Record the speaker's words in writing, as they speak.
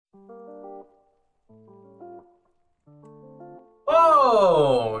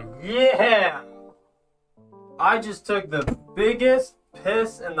Oh, yeah! I just took the biggest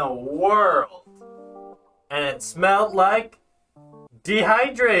piss in the world. And it smelled like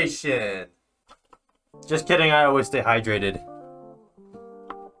dehydration. Just kidding, I always stay hydrated.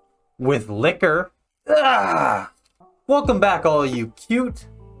 With liquor. Ah! Welcome back, all you cute,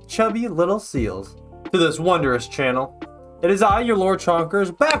 chubby little seals, to this wondrous channel. It is I, your Lord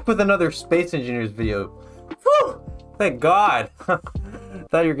Chonkers, back with another Space Engineers video. Whew! Thank God.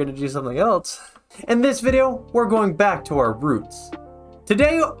 Thought you were gonna do something else. In this video, we're going back to our roots.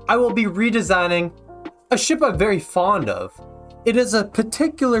 Today, I will be redesigning a ship I'm very fond of. It is a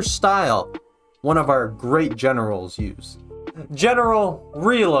particular style one of our great generals use. General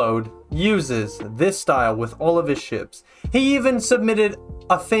Reload uses this style with all of his ships. He even submitted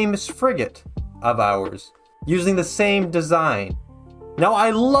a famous frigate of ours using the same design. Now,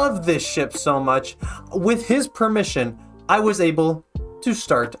 I love this ship so much. With his permission, I was able to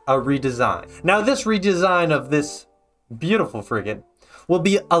start a redesign. Now, this redesign of this beautiful frigate will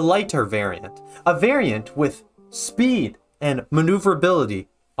be a lighter variant. A variant with speed and maneuverability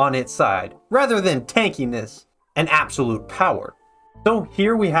on its side, rather than tankiness and absolute power. So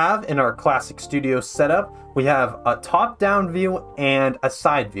here we have, in our classic studio setup, we have a top-down view and a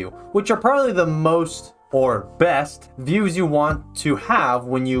side view, which are probably the most or best views you want to have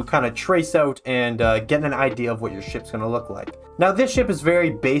when you kind of trace out and get an idea of what your ship's going to look like. Now, this ship is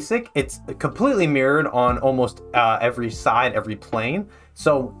very basic. It's completely mirrored on almost every side, every plane.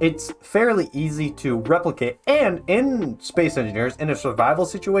 So it's fairly easy to replicate. And in Space Engineers, in a survival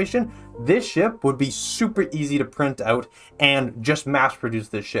situation, this ship would be super easy to print out and just mass produce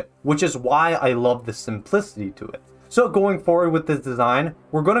this ship, which is why I love the simplicity to it. So going forward with this design,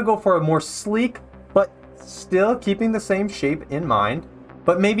 we're going to go for a more sleek, but still keeping the same shape in mind,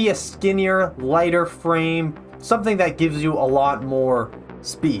 but maybe a skinnier, lighter frame, something that gives you a lot more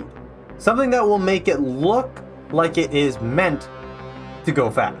speed. Something that will make it look like it is meant to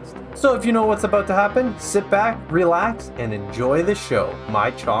go fast. So if you know what's about to happen, sit back, relax, and enjoy the show, my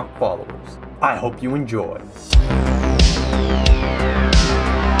Chonk followers. I hope you enjoy.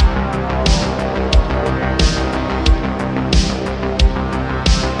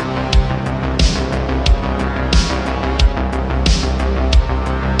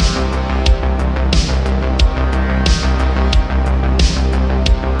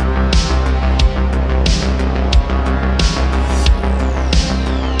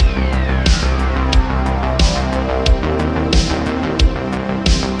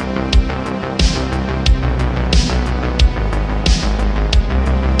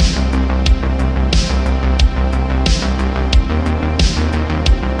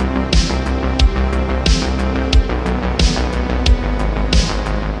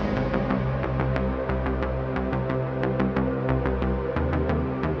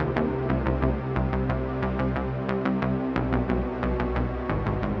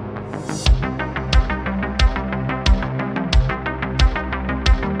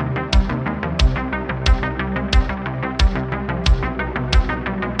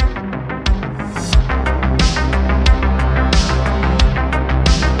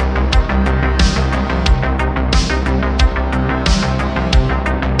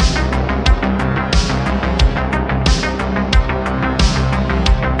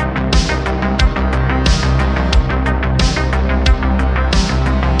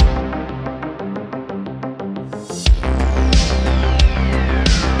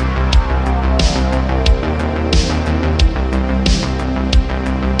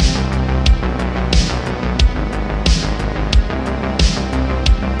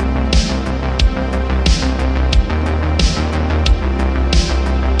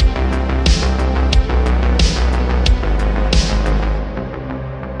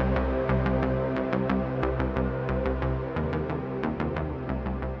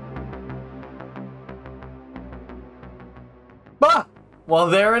 Bah! Well,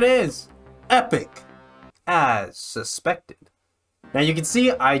 there it is. Epic. As suspected. Now you can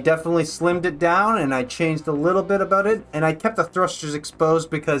see I definitely slimmed it down and I changed a little bit about it, and I kept the thrusters exposed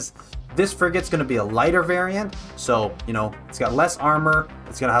because this frigate's going to be a lighter variant. So, you know, it's got less armor.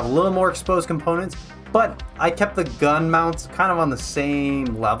 It's going to have a little more exposed components. But I kept the gun mounts kind of on the same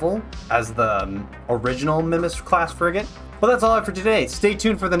level as the original Mimas class frigate. Well, that's all I have for today. Stay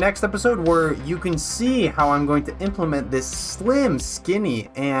tuned for the next episode where you can see how I'm going to implement this slim, skinny,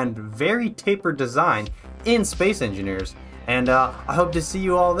 and very tapered design in Space Engineers. And I hope to see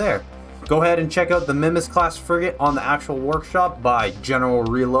you all there. Go ahead and check out the Mimas class frigate on the actual workshop by General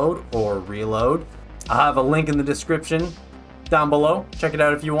Reload or Reload. I'll have a link in the description down below. Check it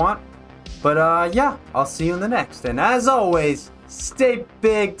out if you want. But yeah, I'll see you in the next. And as always, stay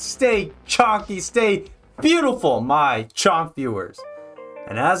big, stay chonky, stay beautiful, my Chonk viewers.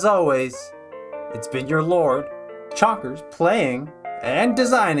 And as always, it's been your Lord, Chonkers, playing and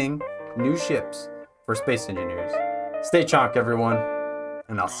designing new ships for space engineers. Stay chonk, everyone,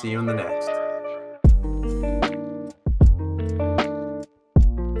 and I'll see you in the next.